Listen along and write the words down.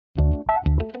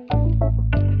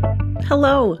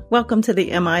Hello, welcome to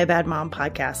the Am I a Bad Mom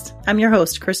podcast. I'm your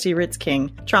host, Christy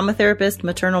Ritz-King, trauma therapist,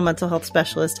 maternal mental health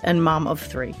specialist, and mom of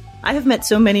 3. I have met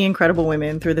so many incredible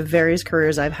women through the various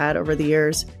careers I've had over the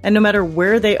years, and no matter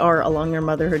where they are along their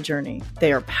motherhood journey,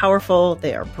 they are powerful,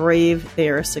 they are brave, they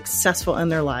are successful in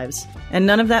their lives. And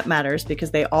none of that matters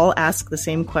because they all ask the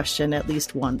same question at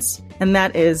least once, and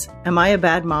that is, am I a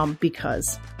bad mom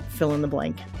because fill in the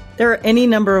blank. There are any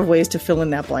number of ways to fill in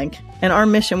that blank, and our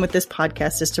mission with this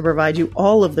podcast is to provide you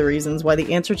all of the reasons why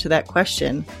the answer to that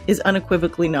question is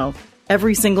unequivocally no.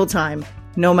 Every single time,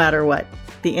 no matter what.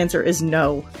 The answer is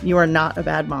no, you are not a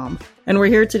bad mom. And we're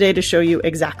here today to show you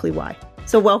exactly why.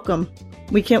 So welcome.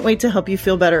 We can't wait to help you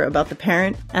feel better about the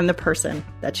parent and the person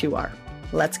that you are.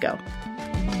 Let's go.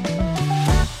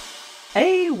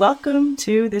 Hey, welcome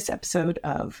to this episode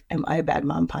of Am I a Bad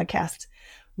Mom podcast.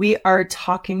 We are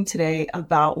talking today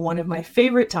about one of my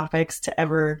favorite topics to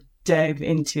ever dive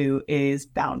into is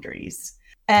boundaries.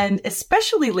 And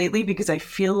especially lately, because I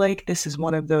feel like this is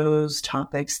one of those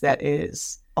topics that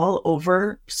is all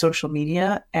over social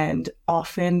media and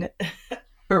often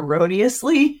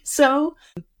erroneously so.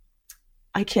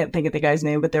 I can't think of the guy's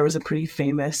name, but there was a pretty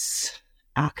famous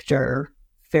actor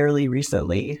fairly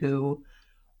recently who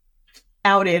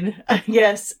outed, I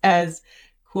guess, as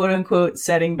quote unquote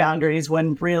setting boundaries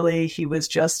when really he was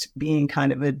just being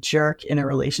kind of a jerk in a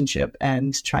relationship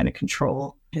and trying to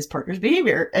control his partner's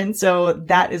behavior. And so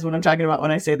that is what I'm talking about when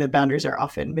I say that boundaries are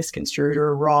often misconstrued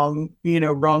or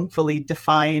wrongfully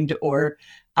defined or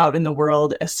out in the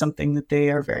world as something that they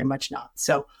are very much not.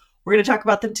 So we're going to talk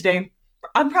about them today.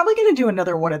 I'm probably going to do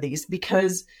another one of these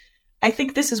because I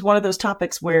think this is one of those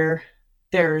topics where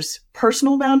there's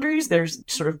personal boundaries, there's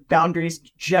sort of boundaries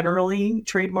generally,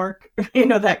 trademark,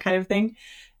 that kind of thing.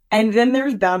 And then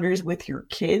there's boundaries with your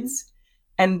kids.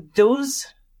 And those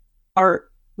are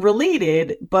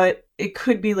related, but it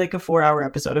could be like a 4-hour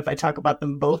episode if I talk about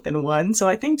them both in one. So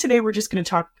I think today we're just going to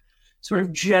talk sort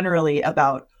of generally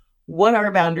about what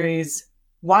are boundaries,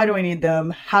 why do I need them,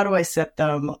 how do I set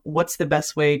them, what's the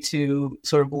best way to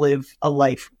sort of live a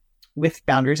life with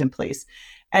boundaries in place.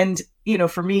 And,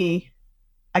 for me,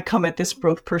 I come at this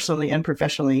both personally and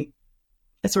professionally.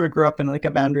 I sort of grew up in like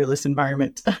a boundaryless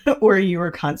environment where you were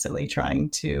constantly trying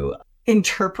to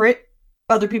interpret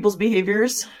other people's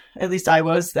behaviors. At least I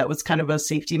was. That was kind of a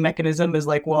safety mechanism, is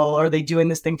like, well, are they doing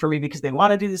this thing for me because they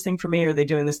want to do this thing for me? Are they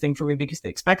doing this thing for me because they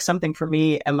expect something from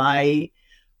me? Am I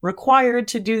required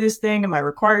to do this thing? Am I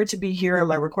required to be here? Am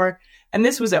I required? And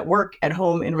this was at work, at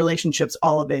home, in relationships,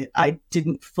 all of it. I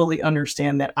didn't fully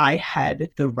understand that I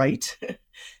had the right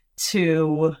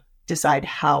to decide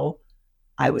how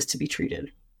I was to be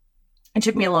treated. It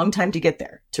took me a long time to get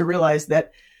there, to realize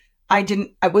that I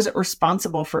wasn't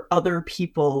responsible for other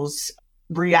people's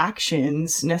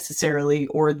reactions necessarily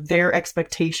or their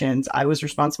expectations. I was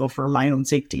responsible for my own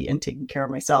safety and taking care of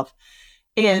myself.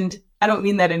 And I don't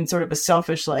mean that in sort of a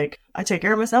selfish, like, I take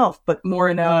care of myself, but more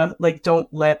in a, like,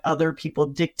 don't let other people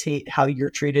dictate how you're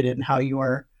treated and how you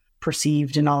are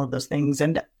perceived and all of those things.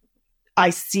 And I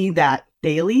see that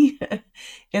daily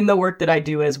in the work that I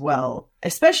do as well,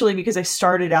 especially because I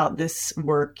started out this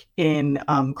work in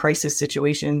crisis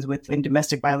situations in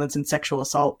domestic violence and sexual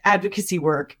assault advocacy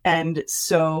work. And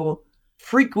so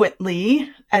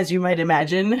frequently, as you might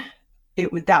imagine,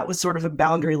 that was sort of a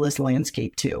boundaryless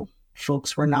landscape too.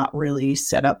 Folks were not really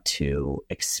set up to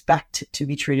expect to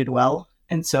be treated well.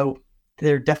 And so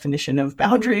their definition of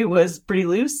boundary was pretty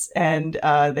loose, and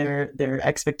their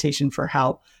expectation for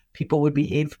how people would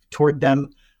behave toward them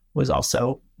was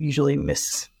also usually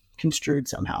misconstrued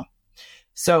somehow.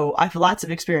 So I have lots of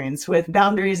experience with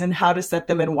boundaries and how to set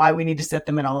them and why we need to set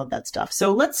them and all of that stuff.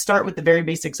 So let's start with the very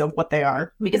basics of what they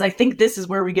are, because I think this is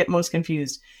where we get most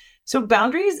confused. So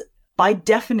boundaries, by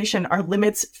definition, are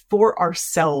limits for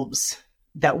ourselves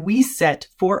that we set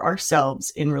for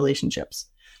ourselves in relationships.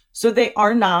 So they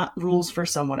are not rules for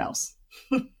someone else.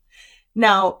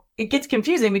 Now, it gets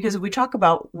confusing because if we talk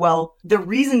about, well, the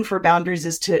reason for boundaries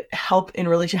is to help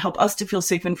us to feel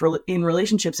safe in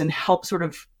relationships and help sort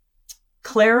of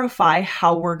clarify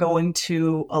how we're going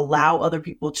to allow other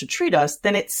people to treat us,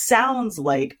 then it sounds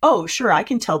like, oh, sure, I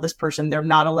can tell this person they're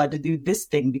not allowed to do this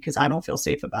thing because I don't feel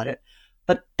safe about it.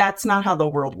 But that's not how the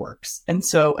world works. And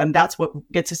that's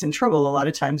what gets us in trouble a lot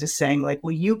of times, is saying like,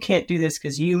 well, you can't do this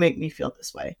because you make me feel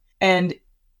this way. And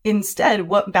instead,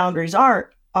 what boundaries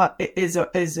are is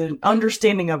an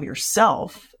understanding of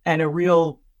yourself and a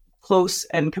real close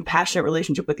and compassionate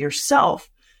relationship with yourself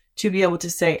to be able to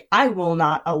say, I will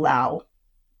not allow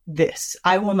this.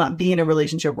 I will not be in a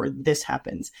relationship where this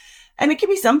happens. And it can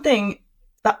be something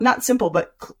not simple,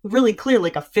 but really clear,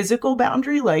 like a physical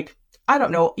boundary, like I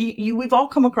don't know, we've all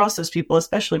come across those people,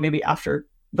 especially maybe after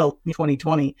the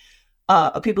 2020,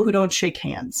 people who don't shake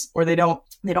hands, or they're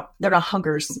not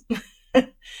huggers.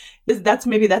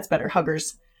 That's better,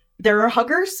 huggers. There are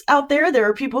huggers out there. There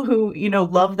are people who,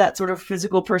 love that sort of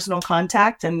physical personal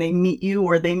contact, and they meet you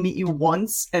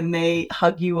once and they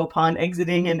hug you upon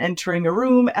exiting and entering a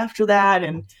room after that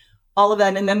and all of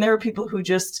that. And then there are people who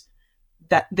just,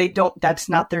 that's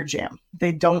not their jam.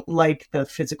 They don't like the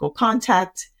physical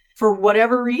contact for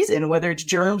whatever reason, whether it's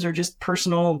germs or just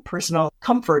personal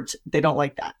comfort. They don't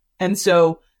like that. And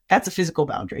so that's a physical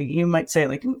boundary. You might say,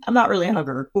 like, I'm not really a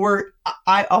hugger. Or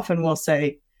I often will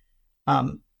say,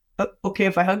 okay,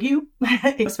 if I hug you,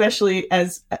 especially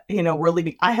as, we're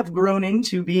leaving. I have grown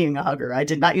into being a hugger. I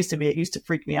did not used to be. It used to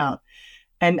freak me out.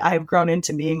 And I have grown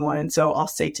into being one. And so I'll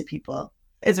say to people,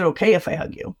 is it okay if I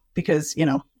hug you? Because,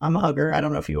 I'm a hugger. I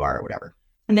don't know if you are or whatever.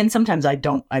 And then sometimes I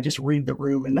don't. I just read the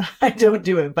room and I don't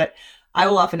do it. But I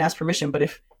will often ask permission. But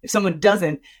if someone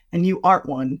doesn't and you aren't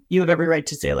one, you have every right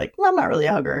to say, like, well, I'm not really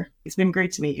a hugger. It's been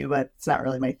great to meet you, but it's not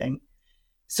really my thing.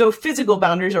 So physical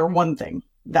boundaries are one thing.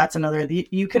 That's another.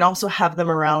 You can also have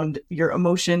them around your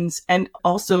emotions and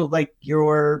also like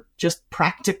your just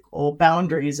practical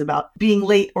boundaries about being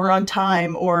late or on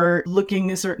time or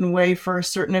looking a certain way for a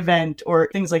certain event or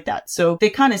things like that. So they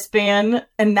kind of span.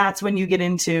 And that's when you get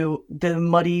into the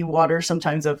muddy water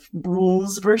sometimes of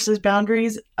rules versus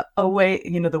boundaries, the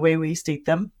way we state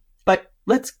them. But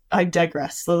I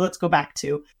digress. So let's go back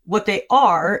to what they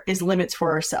are is limits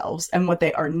for ourselves, and what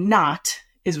they are not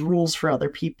is rules for other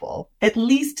people. At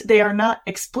least they are not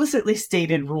explicitly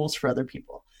stated rules for other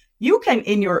people. You can,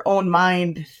 in your own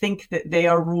mind, think that they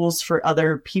are rules for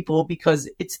other people because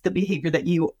it's the behavior that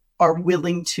you are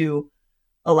willing to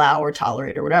allow or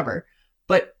tolerate or whatever.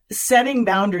 But setting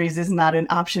boundaries is not an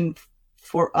option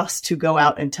for us to go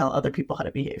out and tell other people how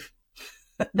to behave.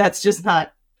 That's just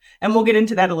not. And we'll get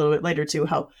into that a little bit later too,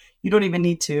 how you don't even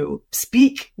need to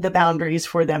speak the boundaries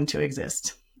for them to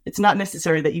exist. It's not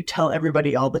necessary that you tell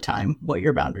everybody all the time what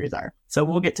your boundaries are. So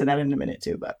we'll get to that in a minute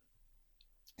too.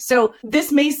 So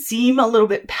this may seem a little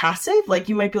bit passive. Like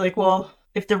you might be like, well,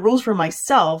 if they're rules for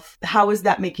myself, how is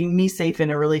that making me safe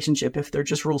in a relationship if they're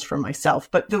just rules for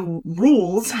myself? But the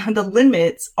rules, the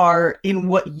limits are in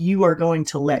what you are going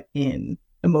to let in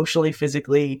emotionally,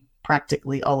 physically,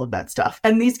 practically, all of that stuff.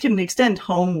 And these can extend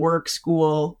home, work,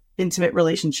 school, intimate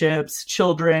relationships,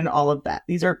 children, all of that.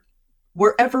 These are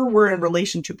wherever we're in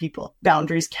relation to people,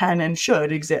 boundaries can and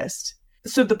should exist.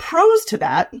 So the pros to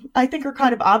that, I think, are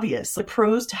kind of obvious. The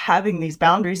pros to having these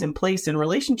boundaries in place in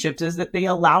relationships is that they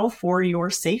allow for your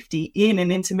safety in an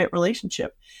intimate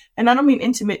relationship. And I don't mean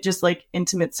intimate just like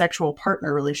intimate sexual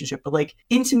partner relationship, but like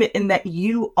intimate in that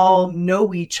you all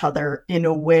know each other in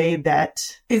a way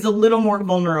that is a little more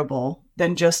vulnerable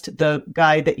than just the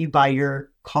guy that you buy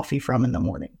your coffee from in the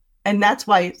morning. And that's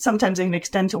why sometimes they can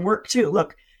extend to work too.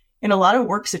 Look, in a lot of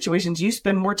work situations, you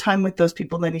spend more time with those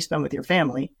people than you spend with your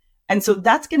family. And so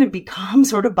that's going to become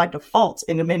sort of by default,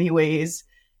 in many ways,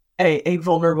 a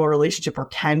vulnerable relationship, or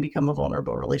can become a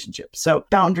vulnerable relationship. So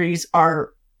boundaries are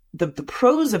the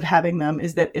pros of having them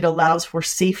is that it allows for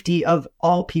safety of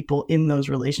all people in those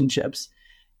relationships.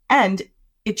 And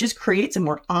it just creates a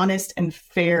more honest and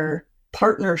fair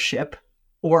partnership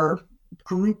or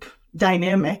group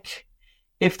dynamic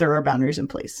if there are boundaries in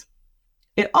place.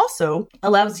 It also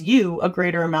allows you a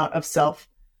greater amount of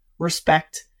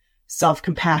self-respect,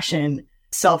 self-compassion,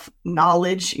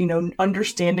 self-knowledge.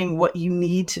 Understanding what you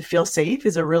need to feel safe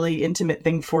is a really intimate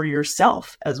thing for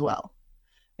yourself as well.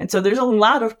 And so there's a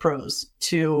lot of pros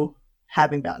to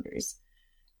having boundaries.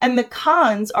 And the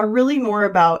cons are really more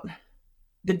about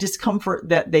the discomfort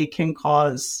that they can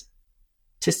cause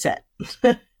to set.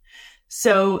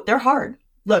 So they're hard.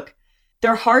 Look,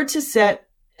 they're hard to set,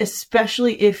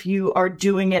 especially if you are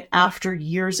doing it after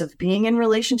years of being in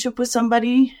relationship with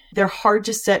somebody. They're hard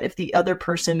to set if the other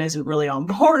person isn't really on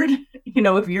board.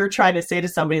 If you're trying to say to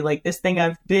somebody like, this thing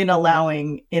I've been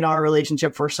allowing in our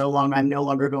relationship for so long, I'm no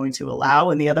longer going to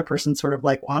allow. And the other person's sort of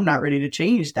like, well, I'm not ready to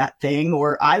change that thing.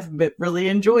 Or I've really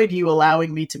enjoyed you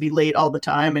allowing me to be late all the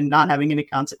time and not having any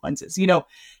consequences.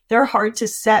 They're hard to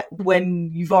set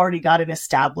when you've already got an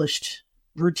established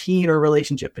routine or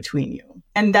relationship between you.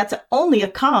 And that's only a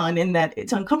con in that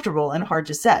it's uncomfortable and hard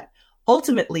to set.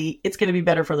 Ultimately, it's going to be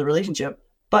better for the relationship,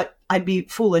 but I'd be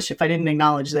foolish if I didn't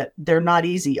acknowledge that they're not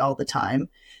easy all the time.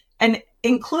 And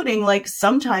including like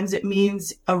sometimes it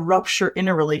means a rupture in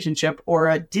a relationship or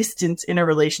a distance in a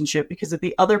relationship because if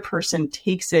the other person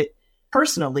takes it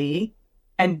personally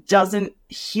and doesn't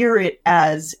hear it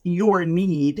as your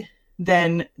need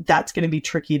then that's going to be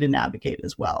tricky to navigate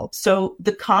as well. So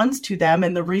the cons to them,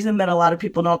 and the reason that a lot of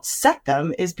people don't set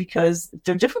them, is because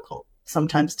they're difficult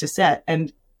sometimes to set.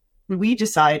 And we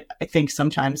decide, I think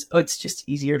sometimes, it's just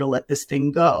easier to let this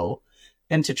thing go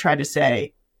than to try to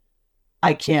say,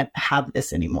 I can't have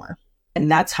this anymore. And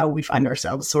that's how we find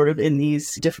ourselves sort of in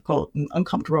these difficult and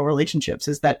uncomfortable relationships,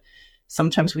 is that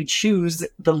sometimes we choose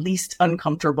the least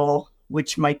uncomfortable,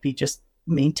 which might be just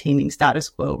maintaining status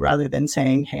quo rather than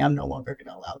saying, hey, I'm no longer going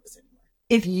to allow this anymore.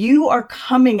 If you are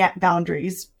coming at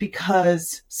boundaries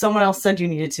because someone else said you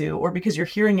needed to, or because you're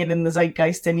hearing it in the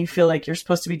zeitgeist and you feel like you're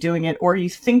supposed to be doing it, or you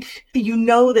think you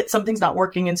know that something's not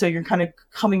working, and so you're kind of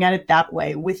coming at it that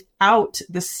way without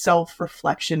the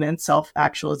self-reflection and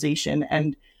self-actualization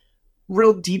and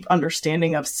real deep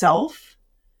understanding of self,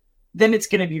 then it's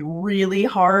going to be really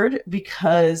hard,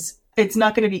 because it's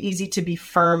not going to be easy to be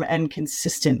firm and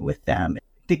consistent with them.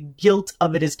 The guilt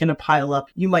of it is going to pile up.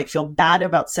 You might feel bad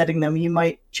about setting them. You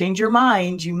might change your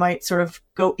mind. You might sort of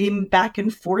go in back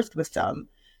and forth with them.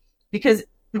 Because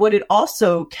what it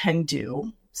also can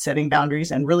do, setting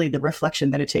boundaries and really the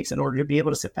reflection that it takes in order to be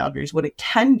able to set boundaries, what it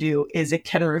can do is it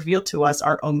can reveal to us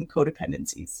our own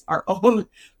codependencies, our own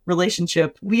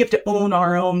relationship. We have to own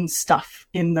our own stuff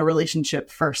in the relationship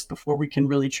first before we can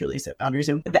really truly set boundaries.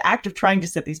 And the act of trying to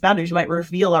set these boundaries might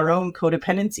reveal our own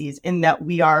codependencies, in that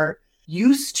we are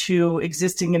used to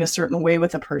existing in a certain way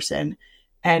with a person,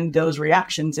 and those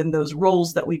reactions and those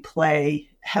roles that we play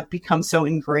have become so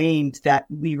ingrained that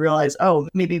we realize, oh,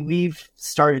 maybe we've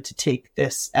started to take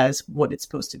this as what it's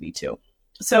supposed to be too.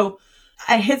 So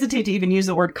I hesitate to even use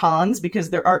the word cons, because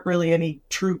there aren't really any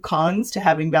true cons to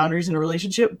having boundaries in a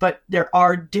relationship, but there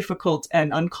are difficult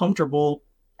and uncomfortable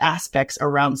aspects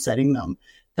around setting them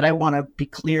that I want to be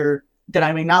clear that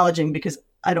I'm acknowledging, because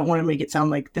I don't want to make it sound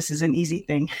like this is an easy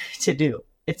thing to do.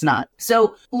 It's not.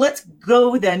 So let's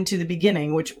go then to the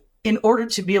beginning, which in order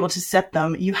to be able to set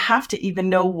them, you have to even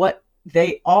know what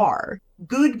they are.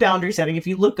 Good boundary setting, if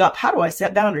you look up, how do I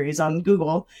set boundaries on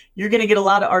Google, you're going to get a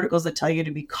lot of articles that tell you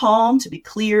to be calm, to be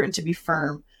clear, and to be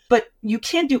firm. But you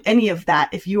can't do any of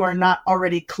that if you are not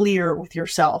already clear with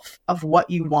yourself of what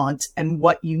you want and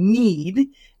what you need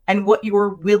and what you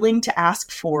are willing to ask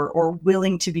for or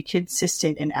willing to be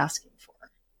consistent in asking for.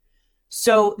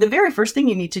 So the very first thing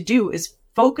you need to do is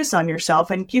focus on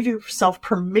yourself and give yourself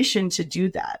permission to do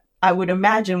that. I would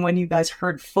imagine when you guys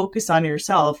heard focus on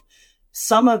yourself,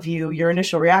 some of you, your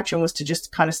initial reaction was to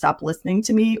just kind of stop listening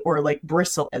to me or like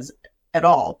bristle at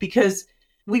all, because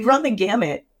we run the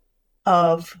gamut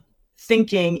of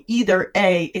thinking either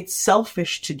A, it's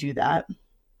selfish to do that,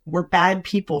 we're bad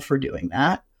people for doing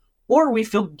that, or we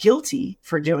feel guilty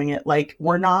for doing it, like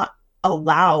we're not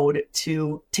allowed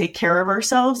to take care of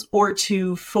ourselves or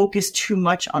to focus too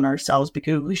much on ourselves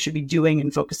because we should be doing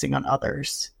and focusing on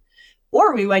others.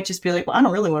 Or we might just be like, well, I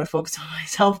don't really want to focus on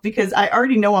myself because I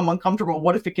already know I'm uncomfortable.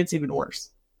 What if it gets even worse?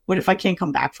 What if I can't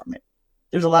come back from it?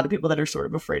 There's a lot of people that are sort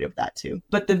of afraid of that too.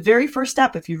 But the very first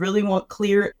step, if you really want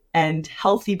clear and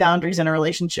healthy boundaries in a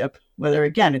relationship, whether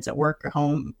again, it's at work or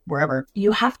home, wherever,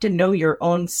 you have to know your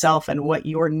own self and what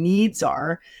your needs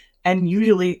are. And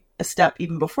usually a step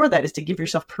even before that is to give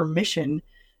yourself permission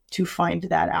to find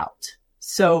that out.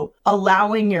 So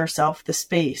allowing yourself the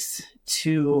space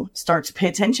to start to pay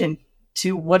attention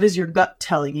to what is your gut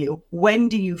telling you? When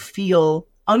do you feel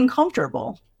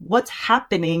uncomfortable? What's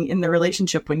happening in the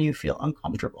relationship when you feel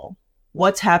uncomfortable?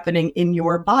 What's happening in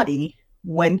your body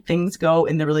when things go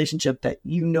in the relationship that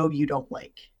you know you don't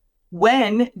like?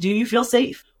 When do you feel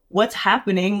safe? What's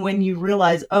happening when you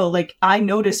realize, oh, like I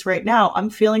notice right now, I'm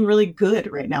feeling really good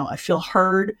right now. I feel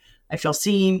heard. I feel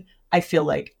seen. I feel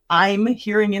like I'm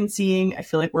hearing and seeing. I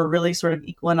feel like we're really sort of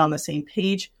equal and on the same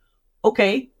page.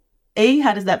 Okay. A,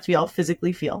 how does that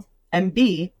physically feel? And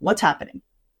B, what's happening?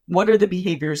 What are the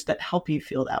behaviors that help you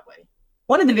feel that way?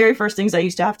 One of the very first things I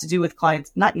used to have to do with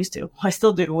clients, not used to, I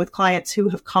still do with clients who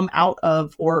have come out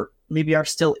of or maybe are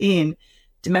still in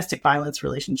domestic violence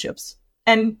relationships.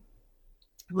 And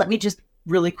let me just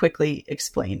really quickly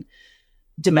explain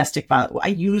domestic violence. I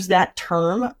use that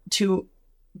term to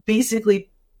basically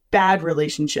bad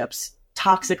relationships,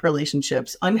 toxic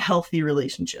relationships, unhealthy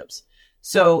relationships.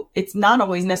 So it's not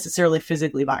always necessarily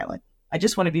physically violent. I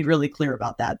just want to be really clear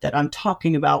about that I'm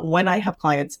talking about when I have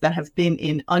clients that have been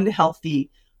in unhealthy,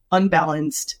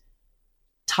 unbalanced,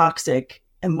 toxic,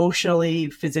 emotionally,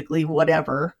 physically,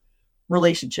 whatever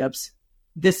relationships.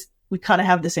 We kind of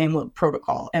have the same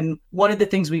protocol. And one of the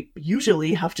things we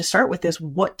usually have to start with is,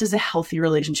 what does a healthy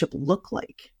relationship look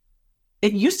like?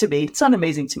 It used to be, it's not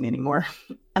amazing to me anymore,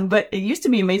 but it used to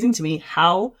be amazing to me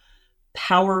how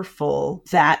powerful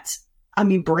that I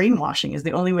mean, brainwashing is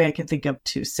the only way I can think of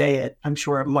to say it. I'm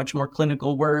sure a much more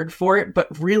clinical word for it,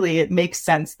 but really it makes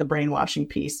sense, the brainwashing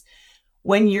piece.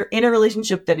 When you're in a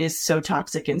relationship that is so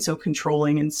toxic and so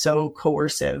controlling and so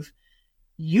coercive,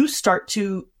 you start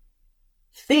to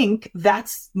think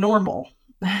that's normal.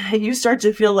 You start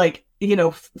to feel like,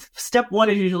 step one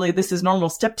is usually, this is normal.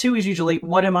 Step two is usually,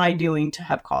 what am I doing to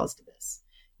have caused this?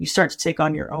 You start to take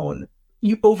on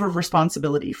you over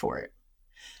responsibility for it.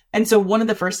 And so one of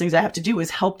the first things I have to do is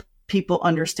help people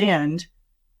understand,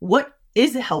 what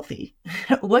is healthy?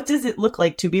 What does it look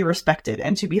like to be respected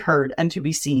and to be heard and to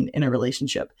be seen in a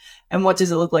relationship? And what does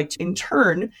it look like to, in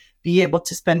turn, be able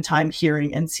to spend time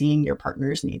hearing and seeing your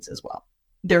partner's needs as well?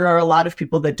 There are a lot of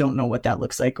people that don't know what that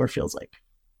looks like or feels like.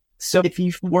 So if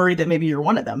you worry that maybe you're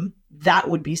one of them, that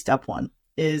would be step one,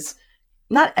 is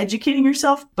not educating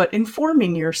yourself, but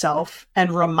informing yourself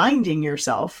and reminding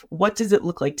yourself, what does it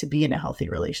look like to be in a healthy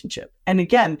relationship? And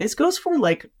again, this goes for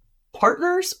like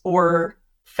partners or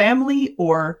family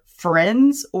or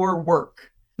friends or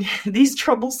work. These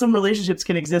troublesome relationships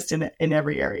can exist in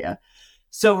every area.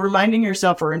 So reminding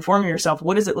yourself or informing yourself,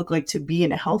 what does it look like to be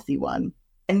in a healthy one?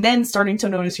 And then starting to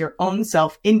notice your own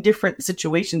self in different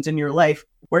situations in your life.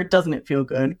 Where doesn't it feel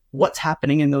good? What's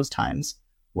happening in those times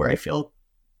where I feel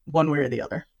one way or the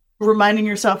other? Reminding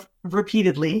yourself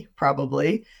repeatedly,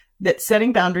 probably, that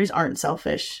setting boundaries aren't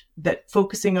selfish, that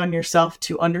focusing on yourself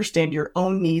to understand your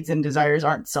own needs and desires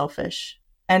aren't selfish,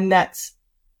 and that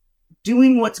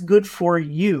doing what's good for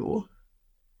you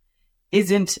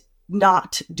isn't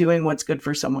not doing what's good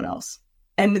for someone else.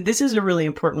 And this is a really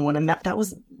important one, and that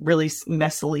was really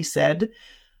messily said.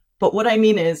 But what I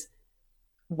mean is,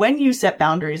 when you set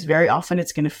boundaries, very often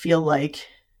it's going to feel like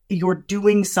you're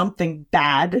doing something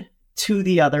bad to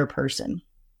the other person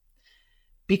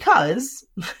because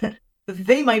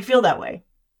they might feel that way.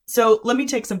 So let me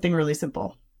take something really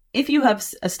simple. If you have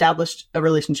established a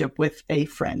relationship with a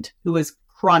friend who is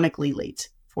chronically late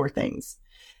for things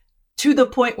to the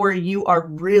point where you are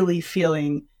really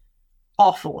feeling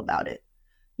awful about it,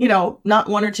 not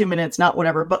 1 or 2 minutes, not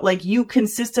whatever, but like you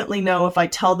consistently know, if I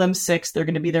tell them 6, they're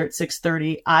going to be there at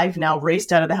 6:30. I've now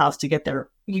raced out of the house to get there.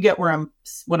 You get what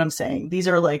I'm saying. These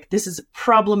are like, this is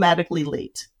problematically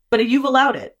late, but you've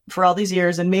allowed it for all these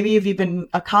years. And maybe you've even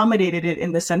accommodated it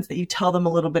in the sense that you tell them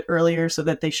a little bit earlier so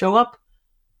that they show up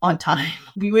on time.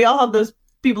 We all have those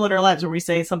people in our lives where we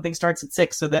say something starts at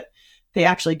 6 so that they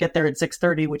actually get there at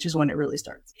 6:30, which is when it really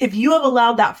starts. If you have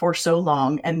allowed that for so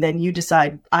long and then you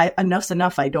decide, enough's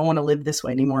enough, I don't want to live this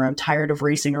way anymore, I'm tired of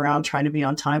racing around trying to be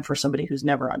on time for somebody who's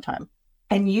never on time,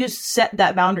 and you set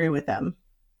that boundary with them,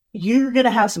 you're going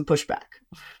to have some pushback.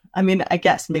 I mean, I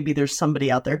guess maybe there's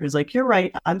somebody out there who's like, you're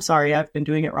right, I'm sorry, I've been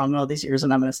doing it wrong all these years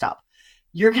and I'm going to stop.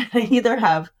 You're going to either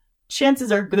have,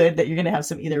 chances are good that you're going to have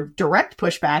some either direct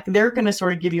pushback, they're going to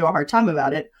sort of give you a hard time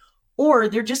about it, or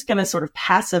they're just going to sort of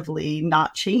passively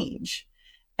not change.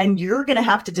 And you're going to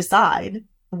have to decide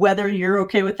whether you're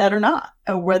okay with that or not,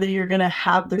 or whether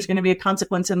there's going to be a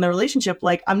consequence in the relationship.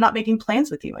 Like, I'm not making plans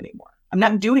with you anymore. I'm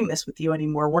not doing this with you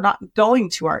anymore. We're not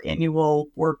going to our annual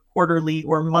or quarterly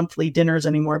or monthly dinners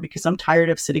anymore because I'm tired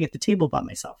of sitting at the table by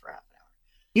myself for half an hour.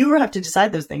 You have to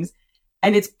decide those things.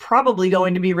 And it's probably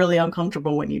going to be really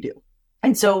uncomfortable when you do.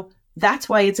 And so that's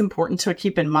why it's important to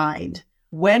keep in mind,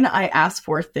 when I ask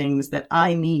for things that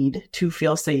I need to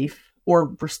feel safe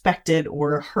or respected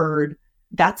or heard,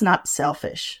 that's not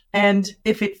selfish. And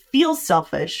if it feels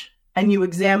selfish and you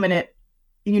examine it,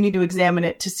 you need to examine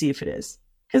it to see if it is.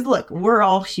 Because look, we're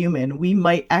all human. We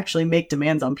might actually make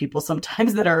demands on people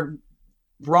sometimes that are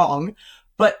wrong,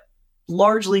 but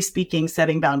largely speaking,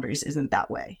 setting boundaries isn't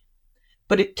that way.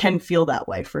 But it can feel that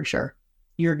way for sure.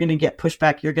 You're going to get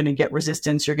pushback. You're going to get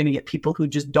resistance. You're going to get people who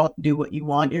just don't do what you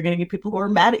want. You're going to get people who are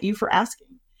mad at you for asking.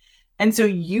 And so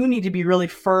you need to be really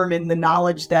firm in the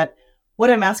knowledge that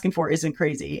what I'm asking for isn't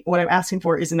crazy. What I'm asking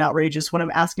for isn't outrageous. What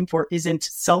I'm asking for isn't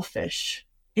selfish.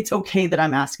 It's okay that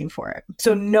I'm asking for it.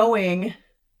 So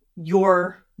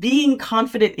being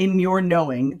confident in your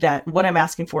knowing that what I'm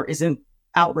asking for isn't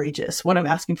outrageous, what I'm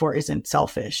asking for isn't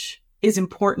selfish, is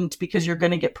important, because you're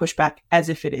going to get pushback as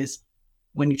if it is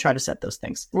when you try to set those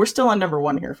things. We're still on number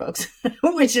 1 here, folks,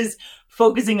 which is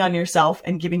focusing on yourself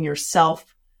and giving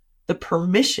yourself the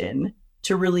permission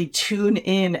to really tune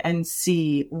in and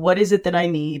see, what is it that I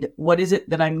need? What is it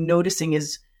that I'm noticing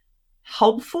is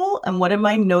helpful? And what am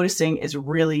I noticing is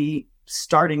really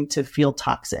starting to feel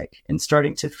toxic and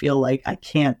starting to feel like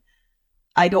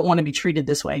I don't want to be treated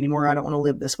this way anymore. I don't want to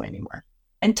live this way anymore.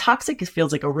 And toxic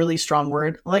feels like a really strong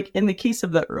word. Like in the case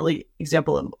of the early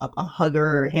example of a hug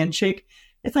or a handshake,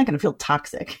 it's not going to feel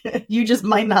toxic. You just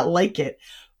might not like it.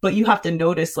 But you have to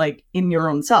notice like in your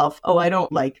own self, oh, I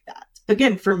don't like that.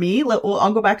 Again, for me,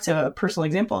 I'll go back to a personal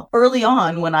example. Early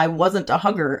on, when I wasn't a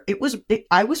hugger,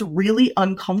 I was really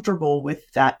uncomfortable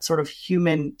with that sort of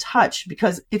human touch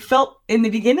because in the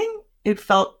beginning, it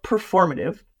felt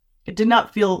performative. It did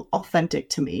not feel authentic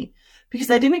to me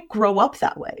because I didn't grow up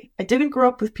that way. I didn't grow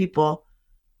up with people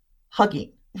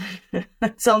hugging.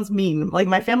 That sounds mean. Like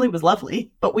my family was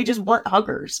lovely, but we just weren't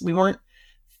huggers. We weren't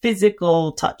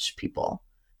physical touch people.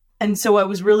 And so I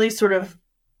was really sort of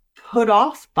put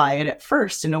off by it at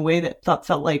first in a way that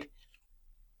felt like,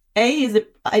 I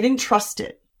didn't trust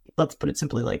it. Let's put it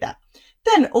simply like that.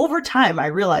 Then over time, I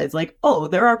realized like, oh,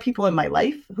 there are people in my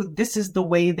life who this is the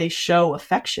way they show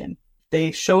affection.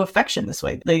 They show affection this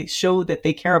way. They show that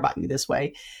they care about you this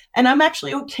way. And I'm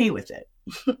actually okay with it.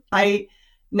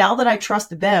 Now that I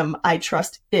trust them, I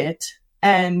trust it.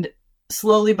 And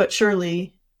slowly but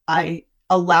surely, I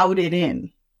allowed it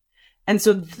in. And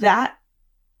so that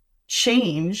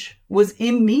change was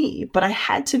in me, but I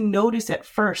had to notice at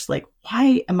first, like,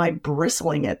 why am I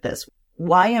bristling at this?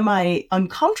 Why am I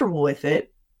uncomfortable with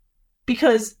it?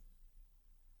 Because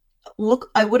look,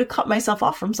 I would have cut myself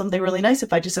off from something really nice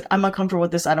if I just said, I'm uncomfortable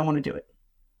with this. I don't want to do it.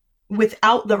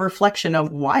 Without the reflection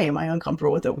of why am I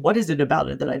uncomfortable with it? What is it about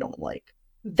it that I don't like?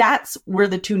 That's where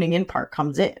the tuning in part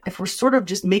comes in. If we're sort of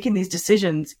just making these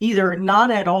decisions, either not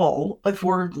at all, if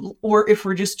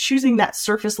we're just choosing that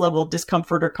surface level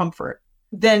discomfort or comfort,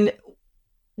 then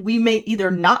we may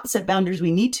either not set boundaries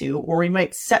we need to, or we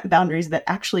might set boundaries that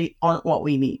actually aren't what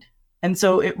we need. And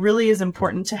so it really is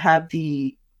important to have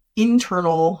the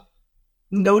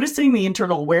noticing the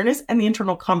internal awareness and the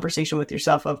internal conversation with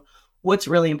yourself of what's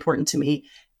really important to me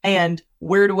and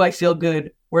where do I feel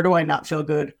good? Where do I not feel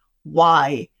good?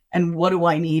 Why? And what do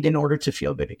I need in order to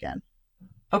feel good again?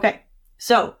 Okay.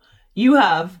 So you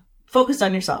have focused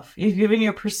on yourself. You've given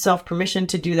yourself permission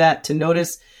to do that, to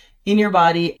notice in your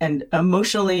body and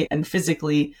emotionally and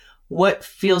physically what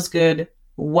feels good,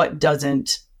 what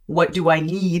doesn't, what do I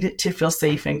need to feel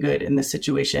safe and good in this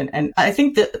situation? And I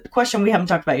think the question we haven't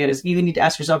talked about yet is you need to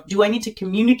ask yourself, do I need to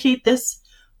communicate this?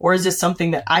 Or is this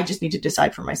something that I just need to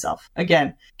decide for myself?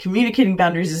 Again, communicating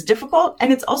boundaries is difficult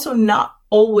and it's also not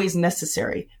always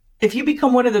necessary. If you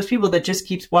become one of those people that just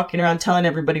keeps walking around telling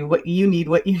everybody what you need,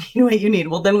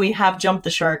 well, then we have jumped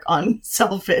the shark on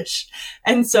selfish.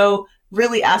 And so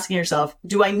really asking yourself,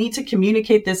 do I need to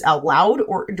communicate this out loud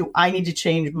or do I need to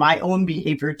change my own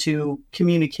behavior to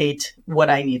communicate what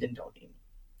I need and don't need?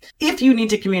 If you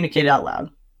need to communicate out loud,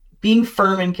 being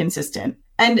firm and consistent.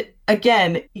 And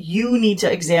again, you need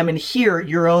to examine here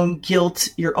your own guilt,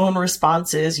 your own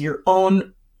responses, your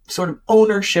own sort of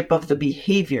ownership of the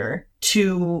behavior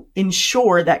to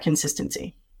ensure that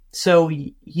consistency. So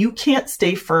you can't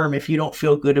stay firm if you don't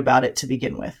feel good about it to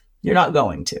begin with. You're not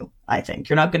going to, I think.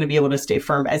 You're not going to be able to stay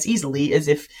firm as easily as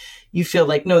if you feel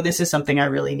like, no, this is something I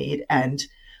really need. And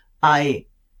I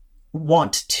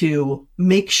want to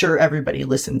make sure everybody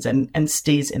listens and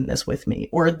stays in this with me,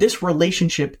 or this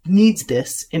relationship needs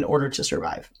this in order to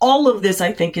survive. All of this,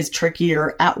 I think, is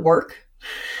trickier at work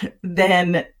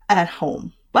than at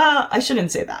home. Well, I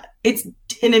shouldn't say that. It's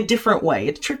in a different way.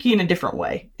 It's tricky in a different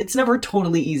way. It's never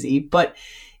totally easy, but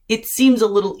it seems a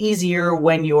little easier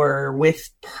when you're with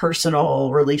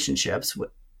personal relationships.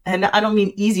 And I don't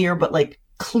mean easier, but like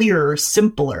clearer,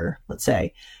 simpler, let's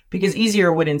say, because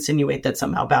easier would insinuate that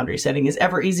somehow boundary setting is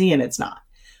ever easy, and it's not.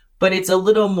 But it's a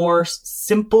little more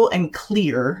simple and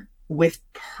clear with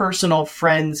personal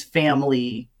friends,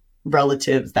 family,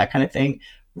 relatives, that kind of thing,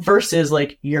 versus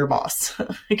like your boss,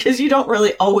 because you don't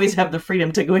really always have the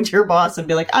freedom to go into your boss and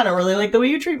be like, I don't really like the way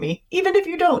you treat me, even if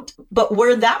you don't. But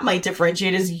where that might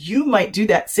differentiate is you might do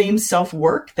that same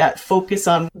self-work, that focus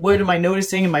on what am I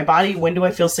noticing in my body? When do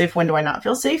I feel safe? When do I not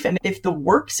feel safe? And if the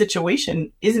work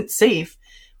situation isn't safe,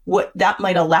 what that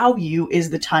might allow you is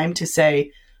the time to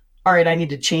say, all right, I need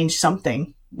to change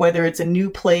something, whether it's a new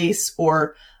place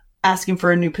or asking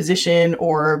for a new position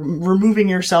or removing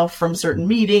yourself from certain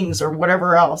meetings or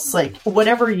whatever else. Like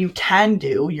whatever you can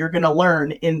do, you're going to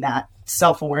learn in that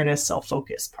self-awareness,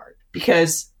 self-focus part,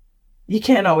 because you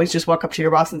can't always just walk up to your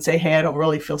boss and say, hey, I don't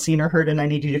really feel seen or heard and I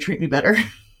need you to treat me better.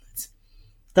 It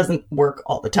doesn't work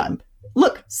all the time.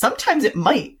 Look, sometimes it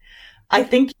might. I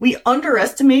think we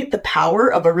underestimate the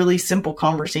power of a really simple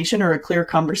conversation or a clear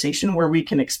conversation where we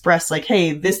can express like,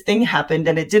 hey, this thing happened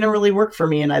and it didn't really work for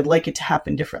me and I'd like it to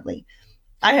happen differently.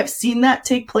 I have seen that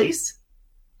take place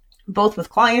both with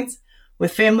clients,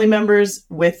 with family members,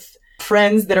 with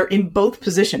friends that are in both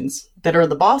positions, that are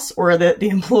the boss or the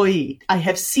employee. I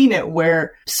have seen it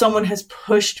where someone has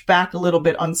pushed back a little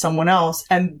bit on someone else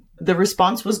and the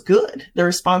response was good. The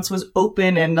response was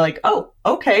open and like, oh,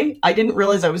 okay, I didn't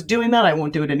realize I was doing that. I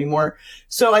won't do it anymore.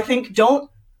 So I think don't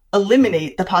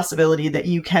eliminate the possibility that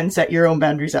you can set your own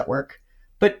boundaries at work.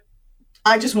 But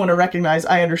I just want to recognize,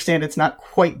 I understand it's not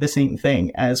quite the same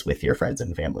thing as with your friends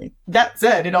and family. That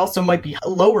said, it also might be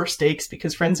lower stakes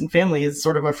because friends and family is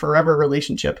sort of a forever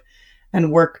relationship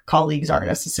and work colleagues aren't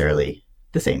necessarily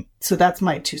the same. So that's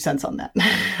my 2 cents on that.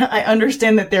 I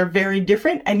understand that they're very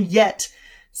different, and yet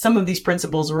some of these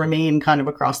principles remain kind of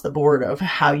across the board of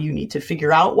how you need to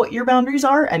figure out what your boundaries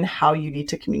are and how you need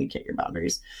to communicate your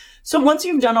boundaries. So once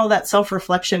you've done all that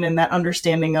self-reflection and that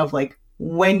understanding of like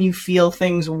when you feel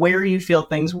things, where you feel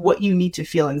things, what you need to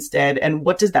feel instead, and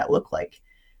what does that look like?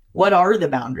 What are the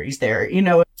boundaries there? You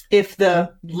know, if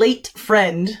the late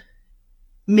friend,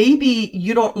 maybe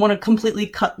you don't want to completely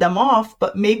cut them off,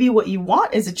 but maybe what you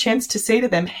want is a chance to say to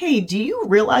them, hey, do you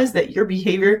realize that your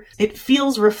behavior, it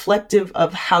feels reflective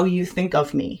of how you think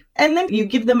of me? And then you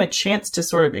give them a chance to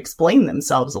sort of explain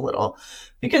themselves a little,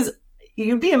 because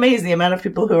you'd be amazed the amount of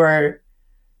people who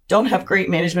don't have great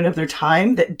management of their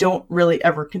time that don't really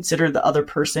ever consider the other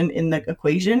person in the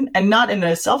equation, and not in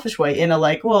a selfish way, in a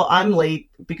like, well, I'm late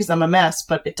because I'm a mess,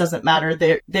 but it doesn't matter.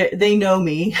 They know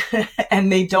me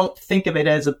and they don't think of it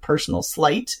as a personal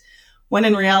slight, when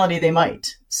in reality they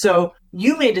might. So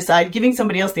you may decide giving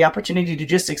somebody else the opportunity to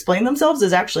just explain themselves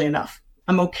is actually enough.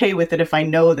 I'm okay with it if I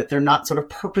know that they're not sort of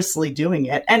purposely doing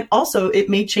it. And also it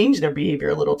may change their behavior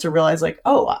a little to realize like,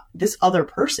 oh, this other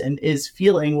person is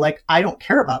feeling like I don't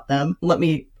care about them. Let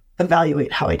me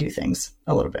evaluate how I do things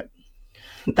a little bit.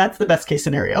 That's the best case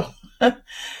scenario.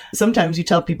 Sometimes you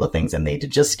tell people things and they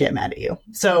just get mad at you.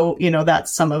 So, you know,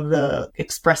 that's some of the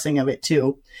expressing of it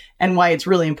too. And why it's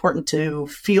really important to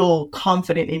feel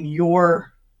confident in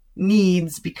your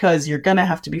needs, because you're going to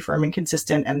have to be firm and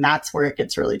consistent. And that's where it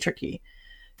gets really tricky.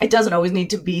 It doesn't always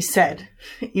need to be said.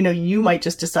 You know, you might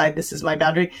just decide this is my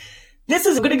boundary. This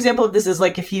is a good example of this is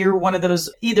like if you're one of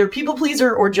those either people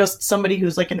pleaser or just somebody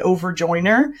who's like an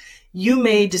overjoiner, you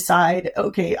may decide,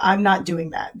 okay, I'm not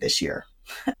doing that this year.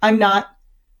 I'm not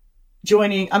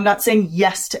saying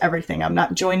yes to everything. I'm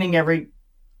not joining every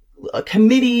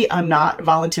committee. I'm not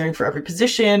volunteering for every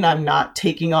position. I'm not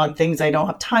taking on things I don't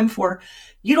have time for.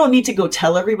 You don't need to go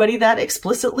tell everybody that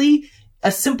explicitly.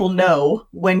 A simple no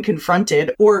when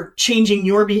confronted, or changing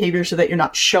your behavior so that you're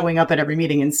not showing up at every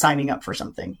meeting and signing up for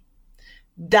something.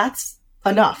 That's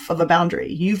enough of a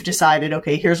boundary. You've decided,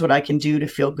 okay, here's what I can do to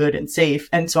feel good and safe.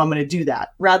 And so I'm going to do that,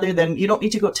 rather than you don't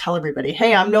need to go tell everybody,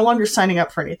 hey, I'm no longer signing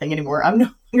up for anything anymore. I'm no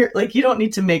longer like, you don't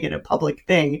need to make it a public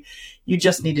thing. You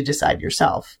just need to decide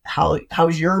yourself,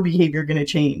 how's your behavior going to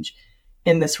change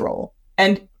in this role?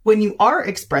 And when you are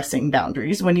expressing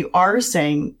boundaries, when you are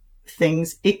saying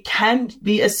things, it can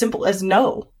be as simple as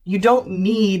no. You don't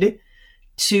need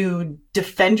to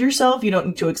defend yourself. You don't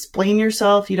need to explain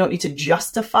yourself. You don't need to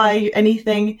justify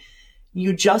anything.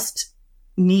 You just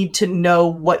need to know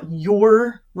what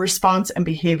your response and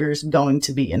behavior is going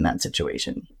to be in that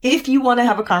situation. If you want to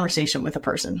have a conversation with a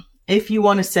person, if you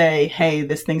want to say, hey,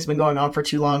 this thing's been going on for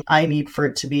too long, I need for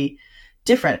it to be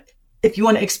different. If you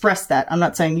want to express that, I'm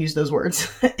not saying use those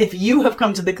words. If you have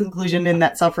come to the conclusion in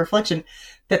that self-reflection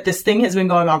that this thing has been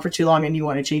going on for too long and you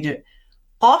want to change it,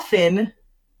 often,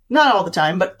 not all the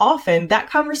time, but often that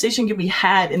conversation can be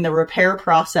had in the repair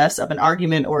process of an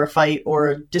argument or a fight or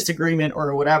a disagreement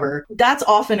or whatever. That's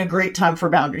often a great time for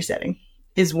boundary setting,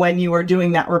 is when you are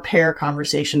doing that repair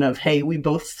conversation of, hey, we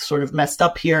both sort of messed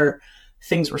up here.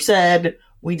 Things were said.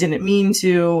 We didn't mean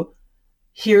to.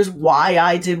 Here's why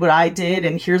I did what I did.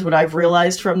 And here's what I've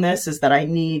realized from this is that I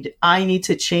need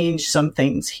to change some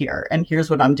things here. And here's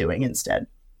what I'm doing instead.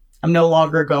 I'm no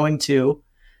longer going to,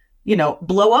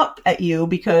 blow up at you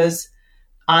because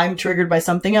I'm triggered by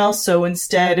something else. So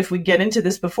instead, if we get into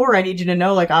this before, I need you to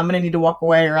know, like, I'm going to need to walk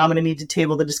away, or I'm going to need to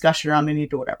table the discussion, or I'm going to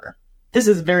need to whatever. This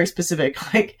is very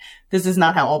specific. Like, this is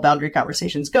not how all boundary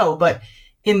conversations go. But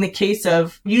in the case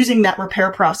of using that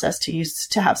repair process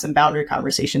to have some boundary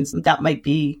conversations, that might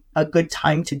be a good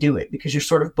time to do it, because you're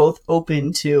sort of both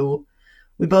open to,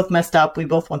 we both messed up. We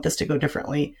both want this to go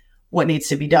differently. What needs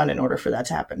to be done in order for that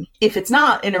to happen? If it's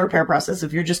not in a repair process,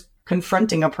 if you're just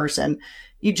confronting a person,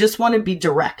 you just want to be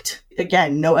direct.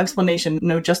 Again, no explanation,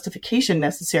 no justification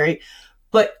necessary.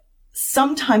 But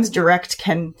sometimes direct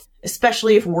can,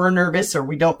 especially if we're nervous or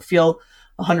we don't feel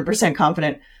 100%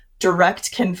 confident,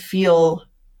 direct can feel,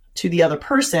 to the other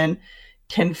person,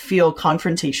 can feel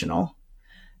confrontational.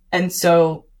 And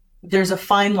so there's a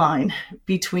fine line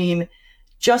between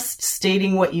just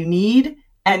stating what you need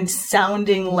and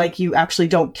sounding like you actually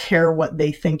don't care what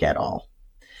they think at all.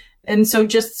 And so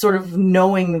just sort of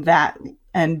knowing that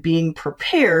and being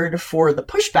prepared for the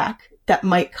pushback that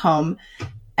might come,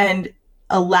 and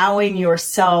allowing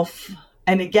yourself,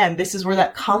 and again, this is where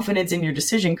that confidence in your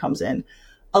decision comes in,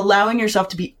 allowing yourself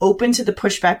to be open to the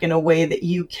pushback in a way that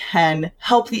you can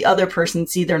help the other person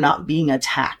see they're not being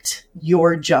attacked.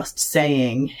 You're just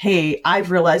saying, hey,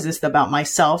 I've realized this about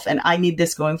myself and I need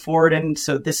this going forward. And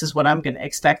so this is what I'm going to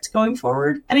expect going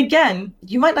forward. And again,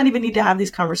 you might not even need to have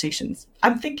these conversations.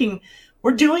 I'm thinking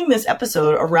we're doing this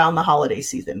episode around the holiday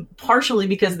season, partially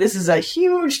because this is a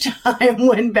huge time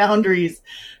when boundaries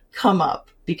come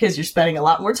up because you're spending a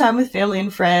lot more time with family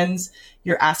and friends.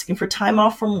 You're asking for time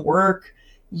off from work.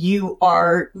 You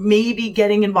are maybe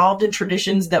getting involved in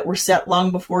traditions that were set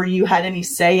long before you had any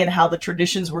say in how the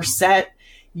traditions were set.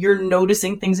 You're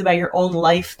noticing things about your own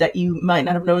life that you might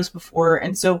not have noticed before.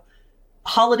 And so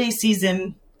holiday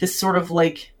season, this sort of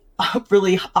like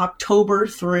really October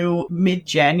through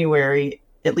mid-January,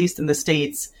 at least in the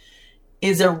States,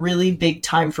 is a really big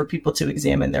time for people to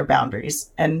examine their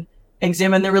boundaries and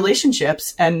examine their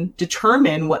relationships and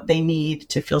determine what they need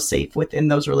to feel safe within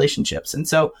those relationships. And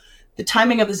so the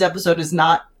timing of this episode is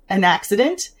not an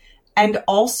accident. And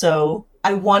also,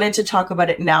 I wanted to talk about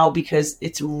it now because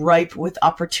it's ripe with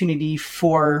opportunity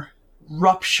for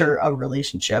rupture of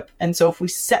relationship. And so if we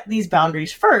set these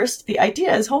boundaries first, the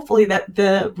idea is hopefully that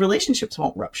the relationships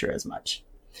won't rupture as much.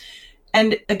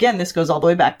 And again, this goes all the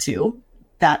way back to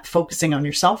that focusing on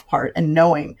yourself part and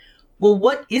knowing, well,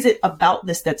 what is it about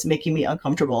this that's making me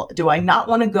uncomfortable? Do I not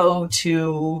want to go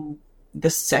to the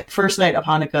first night of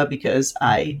Hanukkah because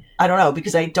I don't know,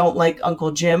 because I don't like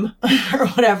Uncle Jim or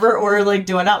whatever, or like,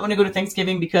 do I not want to go to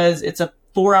Thanksgiving because it's a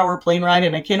 4-hour plane ride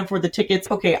and I can't afford the tickets?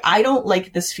 Okay, I don't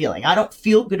like this feeling. I don't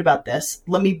feel good about this.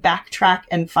 Let me backtrack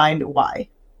and find why.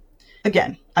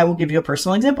 Again, I will give you a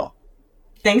personal example.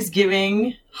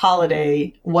 Thanksgiving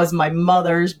holiday was my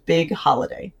mother's big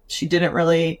holiday. She didn't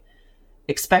really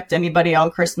expect anybody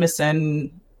on Christmas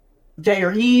and day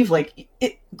or eve,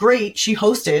 great, she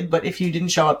hosted, but if you didn't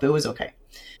show up, it was okay.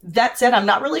 That said, I'm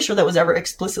not really sure that was ever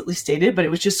explicitly stated, but it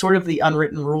was just sort of the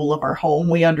unwritten rule of our home.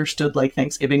 We understood like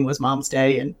Thanksgiving was Mom's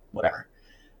Day and whatever.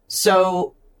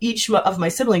 So each of my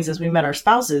siblings, as we met our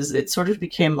spouses, it sort of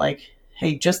became like,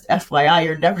 hey, just FYI,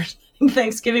 you're never spending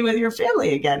Thanksgiving with your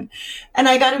family again. And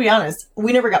I got to be honest,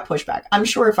 we never got pushback. I'm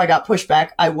sure if I got pushback,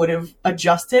 I would have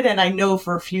adjusted. And I know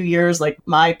for a few years, like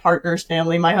my partner's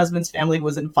family, my husband's family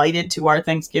was invited to our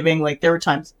Thanksgiving. Like there were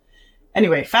times.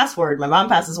 Anyway, fast forward, my mom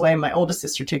passes away and my oldest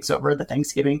sister takes over the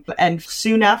Thanksgiving. And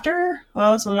soon after,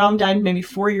 so my mom died, maybe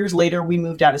 4 years later, we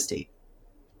moved out of state.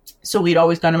 So we'd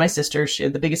always gone to my sister. She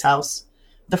had the biggest house.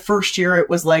 The first year, it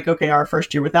was like, okay, our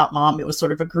first year without mom, it was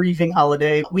sort of a grieving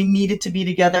holiday. We needed to be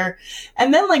together.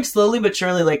 And then like slowly but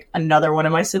surely, like another one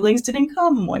of my siblings didn't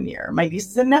come one year. My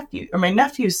nieces and my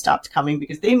nephews stopped coming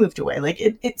because they moved away. Like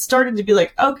it started to be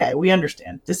like, okay, we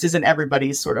understand. This isn't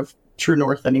everybody's sort of true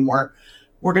north anymore.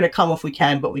 We're going to come if we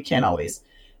can, but we can't always.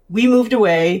 We moved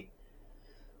away.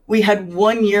 We had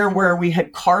 1 year where we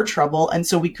had car trouble, and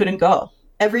so we couldn't go.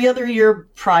 Every other year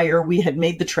prior, we had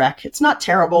made the trek. It's not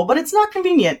terrible, but it's not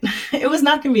convenient. It was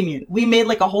not convenient. We made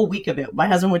like a whole week of it. My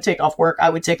husband would take off work.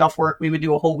 I would take off work. We would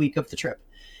do a whole week of the trip.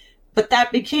 But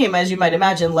that became, as you might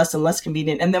imagine, less and less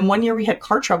convenient. And then 1 year we had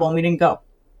car trouble and we didn't go.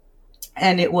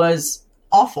 And it was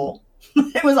awful.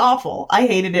 It was awful. I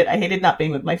hated it. I hated not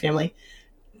being with my family.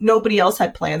 Nobody else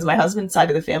had plans. My husband's side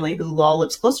of the family, who all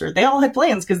lives closer, they all had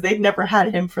plans because they'd never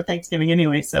had him for Thanksgiving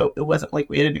anyway. So it wasn't like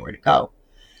we had anywhere to go.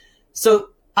 So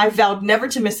I vowed never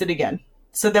to miss it again.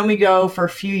 So then we go for a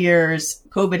few years.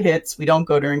 COVID hits. We don't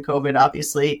go during COVID,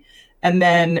 obviously. And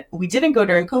then we didn't go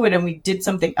during COVID and we did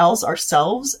something else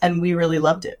ourselves and we really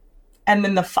loved it. And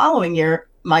then the following year,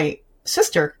 my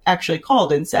sister actually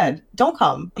called and said, don't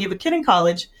come. You have a kid in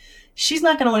college. She's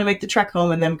not going to want to make the trek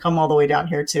home and then come all the way down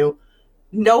here too.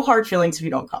 No hard feelings if you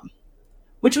don't come,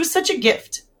 which was such a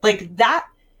gift. Like that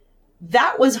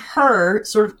was her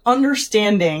sort of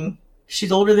understanding.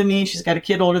 She's older than me. She's got a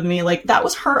kid older than me. Like that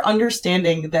was her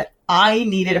understanding that I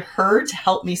needed her to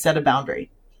help me set a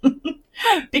boundary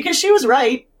because she was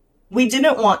right. We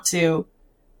didn't want to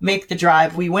make the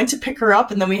drive. We went to pick her up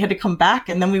and then we had to come back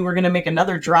and then we were going to make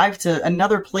another drive to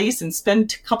another place and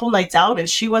spend a couple nights out and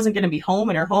she wasn't going to be home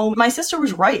in her home. My sister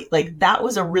was right. Like that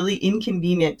was a really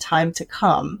inconvenient time to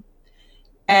come.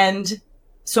 And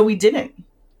so we didn't.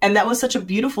 And that was such a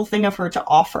beautiful thing of her to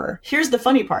offer. Here's the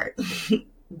funny part.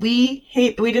 We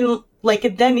didn't like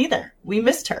it then either. We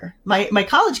missed her. My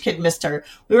college kid missed her.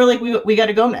 We were like, we got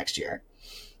to go next year.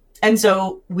 And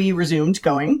so we resumed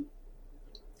going.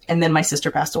 And then my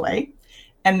sister passed away.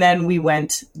 And then we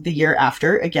went the year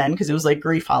after again, because it was like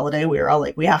grief holiday. We were all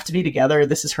like, we have to be together.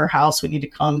 This is her house. We need to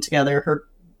come together. Her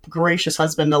gracious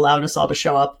husband allowed us all to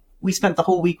show up. We spent the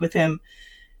whole week with him.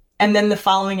 And then the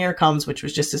following year comes, which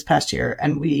was just this past year,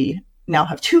 and we now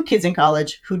have 2 kids in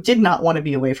college who did not want to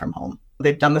be away from home.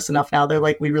 They've done this enough now. They're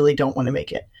like, we really don't want to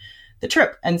make it the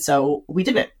trip. And so we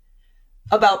did it.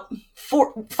 About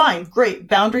 4, fine, great.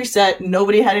 Boundary set.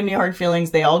 Nobody had any hard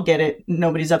feelings. They all get it.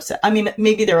 Nobody's upset. I mean,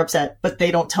 maybe they're upset, but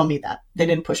they don't tell me that. They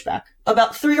didn't push back.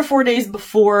 About 3 or 4 days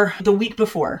before, the week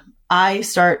before,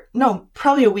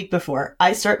 probably a week before,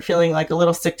 I start feeling like a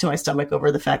little sick to my stomach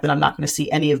over the fact that I'm not going to see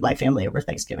any of my family over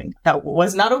Thanksgiving. That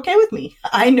was not okay with me.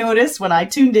 I noticed when I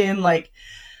tuned in, like,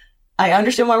 I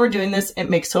understand why we're doing this. It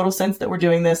makes total sense that we're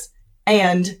doing this.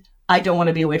 And I don't want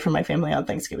to be away from my family on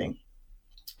Thanksgiving.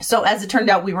 So as it turned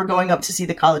out, we were going up to see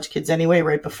the college kids anyway,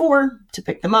 right before, to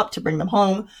pick them up, to bring them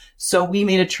home. So we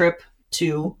made a trip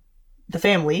to the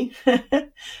family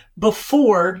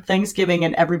before Thanksgiving,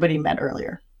 and everybody met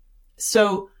earlier.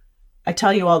 So I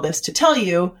tell you all this to tell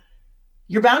you,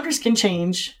 your boundaries can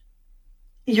change.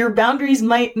 Your boundaries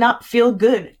might not feel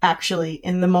good, actually,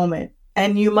 in the moment.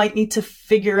 And you might need to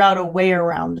figure out a way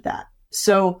around that.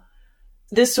 So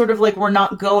this sort of like, we're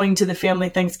not going to the family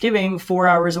Thanksgiving 4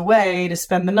 hours away to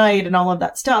spend the night and all of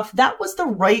that stuff. That was the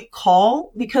right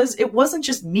call, because it wasn't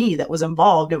just me that was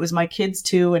involved. It was my kids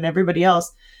too, and everybody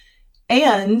else.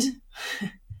 And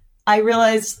I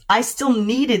realized I still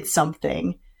needed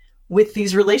something with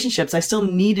these relationships. I still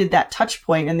needed that touch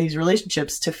point in these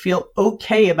relationships to feel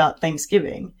okay about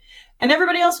Thanksgiving. And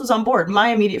everybody else was on board. My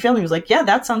immediate family was like, yeah,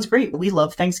 that sounds great. We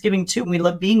love Thanksgiving too. We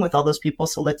love being with all those people.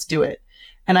 So let's do it.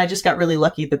 And I just got really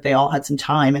lucky that they all had some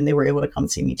time and they were able to come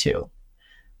see me too.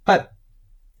 But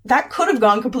that could have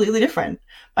gone completely different.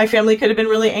 My family could have been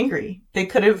really angry. They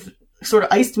could have sort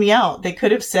of iced me out. They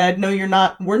could have said, no,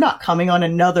 we're not coming on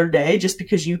another day just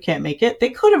because you can't make it. They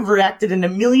could have reacted in a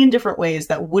million different ways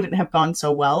that wouldn't have gone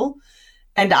so well.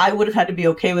 And I would have had to be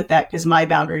okay with that, because my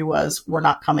boundary was, we're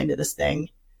not coming to this thing.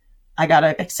 I got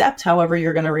to accept however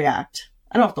you're going to react.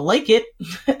 I don't have to like it,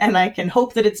 and I can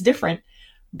hope that it's different.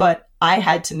 But I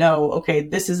had to know, okay,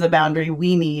 this is the boundary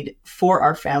we need for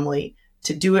our family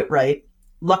to do it right.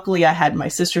 Luckily, I had my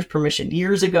sister's permission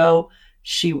years ago.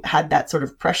 She had that sort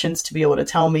of prescience to be able to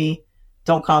tell me,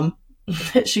 don't come.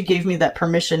 She gave me that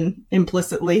permission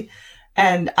implicitly.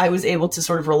 And I was able to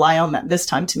sort of rely on that this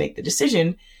time to make the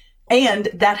decision. And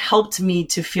that helped me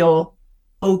to feel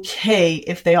okay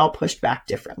if they all pushed back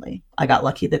differently. I got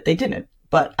lucky that they didn't.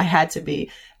 But I had to be,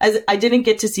 as I didn't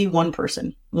get to see one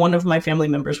person. One of my family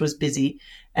members was busy,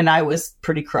 and I was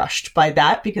pretty crushed by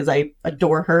that, because I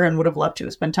adore her and would have loved to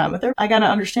have spent time with her. I got to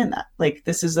understand that. Like,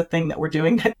 this is a thing that we're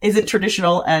doing that isn't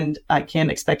traditional, and I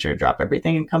can't expect her to drop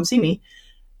everything and come see me.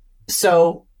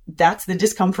 So that's the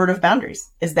discomfort of boundaries,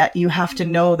 is that you have to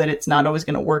know that it's not always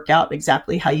going to work out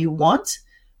exactly how you want,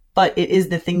 but it is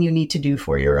the thing you need to do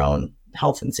for your own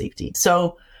health and safety.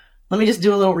 So let me just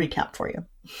do a little recap for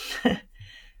you.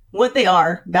 What they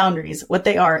are, boundaries,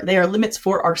 they are limits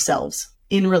for ourselves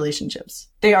in relationships.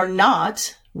 They are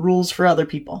not rules for other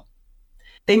people.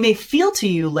 They may feel to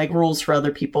you like rules for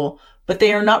other people, but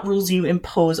they are not rules you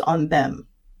impose on them.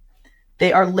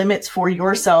 They are limits for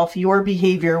yourself, your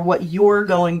behavior, what you're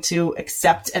going to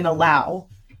accept and allow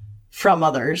from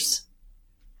others.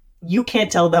 You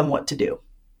can't tell them what to do.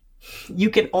 You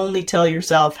can only tell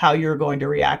yourself how you're going to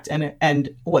react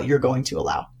and what you're going to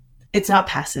allow. It's not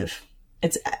passive.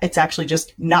 It's actually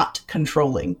just not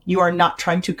controlling. You are not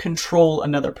trying to control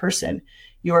another person.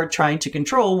 You are trying to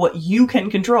control what you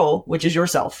can control, which is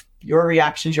yourself, your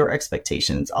reactions, your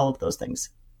expectations, all of those things.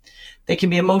 They can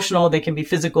be emotional, they can be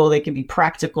physical, they can be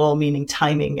practical, meaning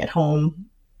timing at home,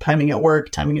 timing at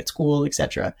work, timing at school,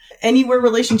 etc. Anywhere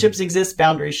relationships exist,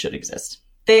 boundaries should exist.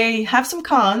 They have some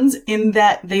cons in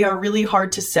that they are really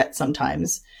hard to set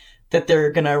sometimes, that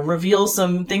they're going to reveal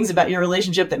some things about your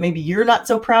relationship that maybe you're not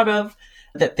so proud of,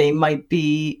 that they might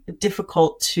be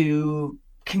difficult to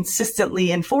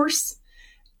consistently enforce.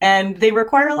 And they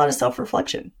require a lot of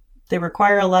self-reflection. They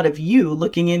require a lot of you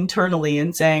looking internally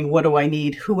and saying, what do I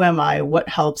need? Who am I? What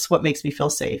helps? What makes me feel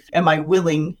safe? Am I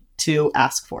willing to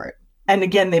ask for it? And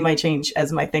again, they might change.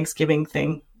 As my Thanksgiving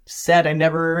thing said, I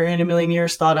never in a million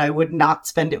years thought I would not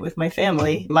spend it with my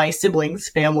family, my siblings'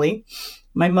 family,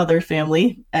 my mother's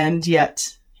family. And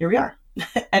yet here we are.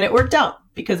 And it worked out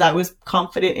because I was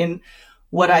confident in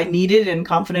what I needed and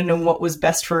confident in what was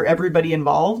best for everybody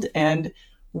involved, and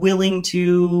willing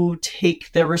to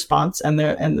take the response and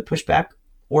the pushback,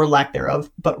 or lack thereof,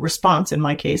 but response in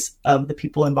my case, of the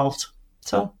people involved.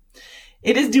 So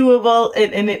it is doable,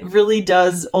 and it really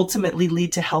does ultimately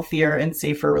lead to healthier and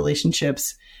safer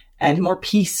relationships and more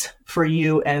peace for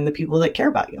you and the people that care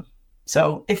about you.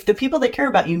 So if the people that care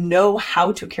about you know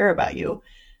how to care about you,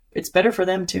 it's better for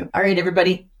them too. All right,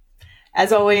 everybody.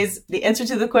 As always, the answer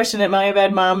to the question, am I a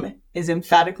bad mom, is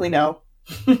emphatically no.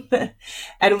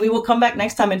 And we will come back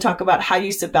next time and talk about how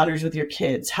you set boundaries with your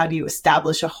kids. How do you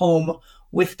establish a home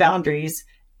with boundaries?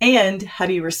 And how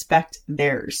do you respect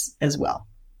theirs as well?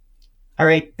 All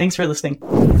right. Thanks for listening.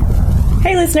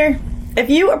 Hey, listener. If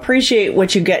you appreciate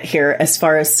what you get here as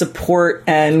far as support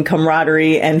and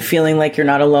camaraderie and feeling like you're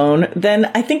not alone, then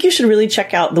I think you should really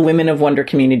check out the Women of Wonder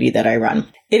community that I run.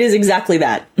 It is exactly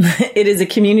that. It is a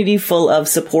community full of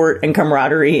support and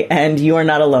camaraderie, and you are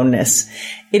not aloneness.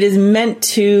 It is meant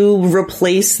to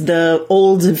replace the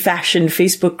old-fashioned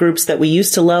Facebook groups that we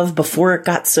used to love before it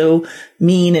got so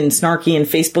mean and snarky and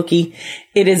Facebooky.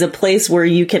 It is a place where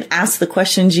you can ask the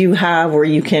questions you have, where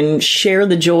you can share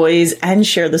the joys and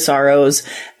share the sorrows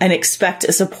and expect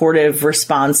a supportive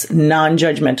response,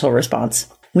 non-judgmental response.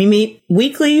 We meet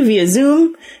weekly via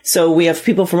Zoom, so we have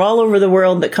people from all over the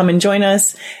world that come and join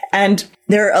us. And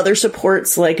there are other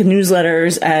supports like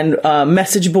newsletters and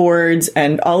message boards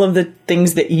and all of the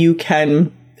things that you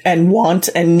can and want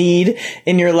and need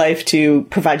in your life to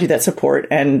provide you that support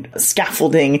and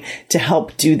scaffolding to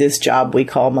help do this job we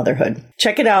call motherhood.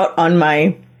 Check it out on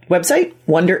my website,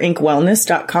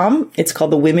 wonderinkwellness.com. It's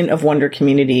called the Women of Wonder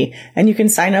Community, and you can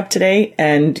sign up today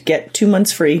and get 2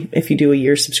 months free if you do a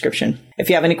year subscription. If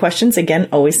you have any questions, again,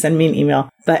 always send me an email,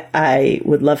 but I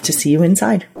would love to see you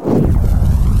inside.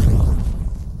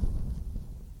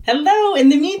 Hello, in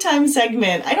the me time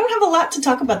segment. I don't have a lot to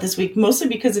talk about this week, mostly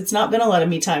because it's not been a lot of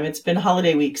me time. It's been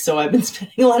holiday week, so I've been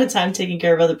spending a lot of time taking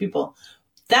care of other people.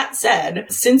 That said,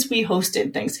 since we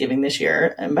hosted Thanksgiving this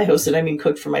year, and by hosted, I mean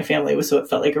cooked for my family, so it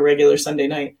felt like a regular Sunday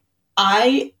night,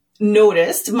 I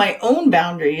noticed my own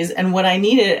boundaries and what I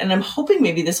needed. And I'm hoping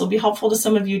maybe this will be helpful to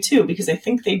some of you too, because I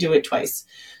think they do it twice.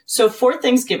 So for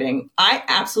Thanksgiving, I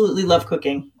absolutely love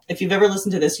cooking. If you've ever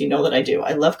listened to this, you know that I do.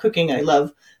 I love cooking. I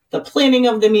love the planning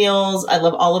of the meals. I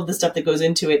love all of the stuff that goes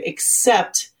into it,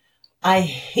 except I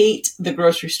hate the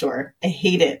grocery store. I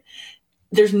hate it.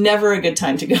 There's never a good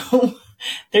time to go.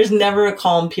 There's never a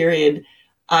calm period.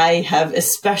 I have,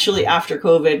 especially after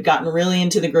COVID, gotten really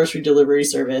into the grocery delivery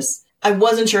service. I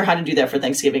wasn't sure how to do that for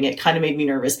Thanksgiving. It kind of made me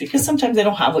nervous because sometimes they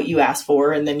don't have what you asked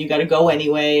for and then you got to go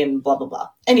anyway and blah, blah, blah.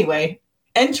 Anyway,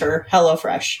 enter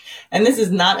HelloFresh. And this is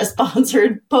not a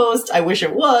sponsored post. I wish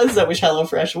it was. I wish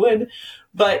HelloFresh would,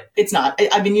 but it's not.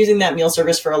 I've been using that meal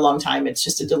service for a long time. It's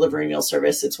just a delivery meal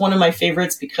service. It's one of my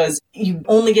favorites because you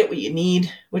only get what you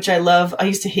need, which I love. I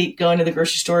used to hate going to the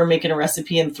grocery store, making a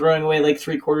recipe and throwing away like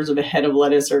 3/4 of a head of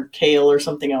lettuce or kale or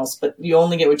something else, but you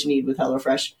only get what you need with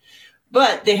HelloFresh.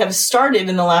 But they have started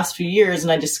in the last few years,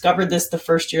 and I discovered this the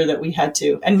first year that we had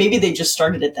to, and maybe they just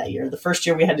started it that year, the first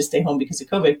year we had to stay home because of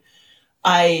COVID.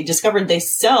 I discovered they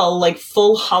sell like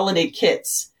full holiday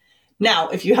kits. Now,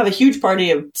 if you have a huge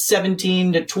party of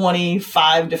 17 to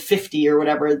 25 to 50 or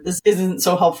whatever, this isn't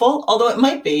so helpful, although it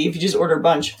might be if you just order a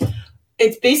bunch.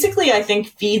 It's basically, I think,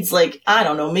 feeds like, I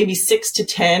don't know, maybe 6 to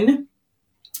 10.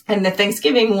 And the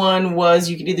Thanksgiving one was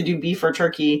you could either do beef or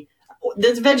turkey.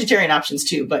 There's vegetarian options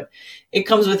too, but it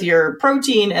comes with your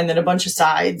protein and then a bunch of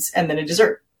sides and then a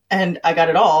dessert. And I got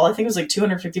it all. I think it was like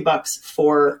 $250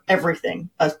 for everything.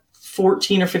 A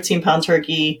 14 or 15 pound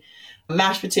turkey,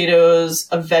 mashed potatoes,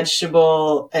 a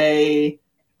vegetable, a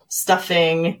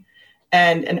stuffing,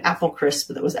 and an apple crisp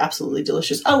that was absolutely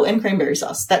delicious. Oh, and cranberry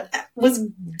sauce. That was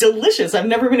delicious. I've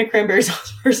never been a cranberry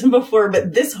sauce person before,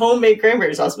 but this homemade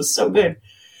cranberry sauce was so good.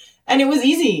 And it was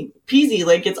easy peasy.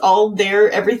 Like it's all there.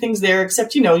 Everything's there,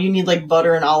 except, you need like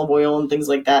butter and olive oil and things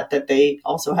like that they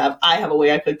also have. I have a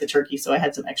way I cook the turkey, so I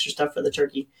had some extra stuff for the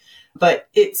turkey. But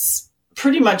it's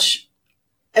pretty much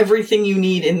everything you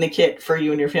need in the kit for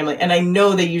you and your family. And I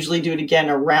know they usually do it again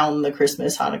around the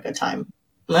Christmas, Hanukkah time.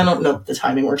 I don't know if the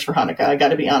timing works for Hanukkah. I got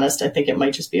to be honest. I think it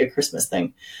might just be a Christmas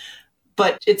thing.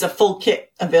 But it's a full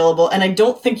kit available. And I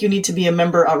don't think you need to be a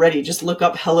member already. Just look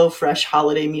up HelloFresh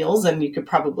holiday meals and you could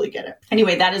probably get it.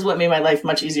 Anyway, that is what made my life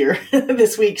much easier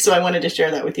this week. So I wanted to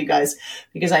share that with you guys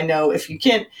because I know if you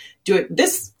can't do it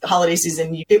this holiday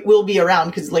season, it will be around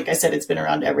because like I said, it's been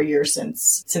around every year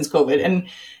since COVID. And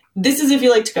this is if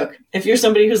you like to cook. If you're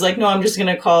somebody who's like, no, I'm just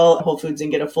going to call Whole Foods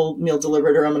and get a full meal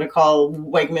delivered, or I'm going to call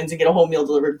Wegmans and get a whole meal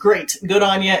delivered. Great. Good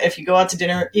on you. If you go out to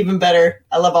dinner, even better.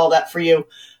 I love all that for you.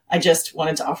 I just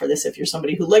wanted to offer this if you're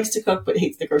somebody who likes to cook but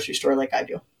hates the grocery store like I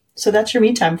do. So that's your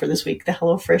me time for this week, the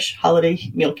HelloFresh holiday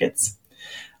meal kits.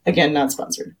 Again, not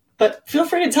sponsored. But feel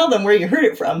free to tell them where you heard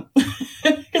it from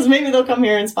because maybe they'll come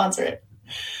here and sponsor it.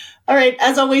 All right.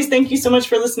 As always, thank you so much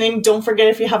for listening. Don't forget,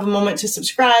 if you have a moment, to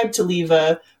subscribe, to leave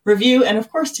a review, and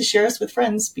of course, to share us with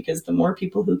friends, because the more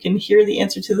people who can hear the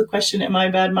answer to the question, am I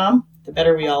a bad mom, the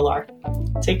better we all are.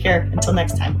 Take care. Until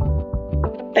next time.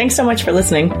 Thanks so much for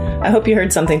listening. I hope you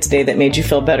heard something today that made you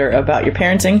feel better about your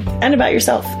parenting and about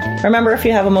yourself. Remember, if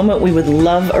you have a moment, we would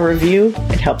love a review.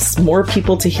 It helps more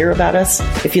people to hear about us.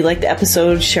 If you like the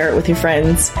episode, share it with your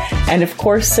friends. And of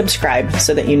course, subscribe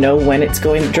so that you know when it's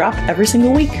going to drop every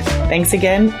single week. Thanks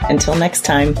again. Until next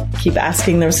time, keep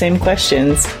asking those same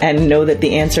questions and know that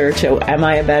the answer to Am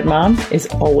I a Bad Mom is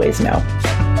always no.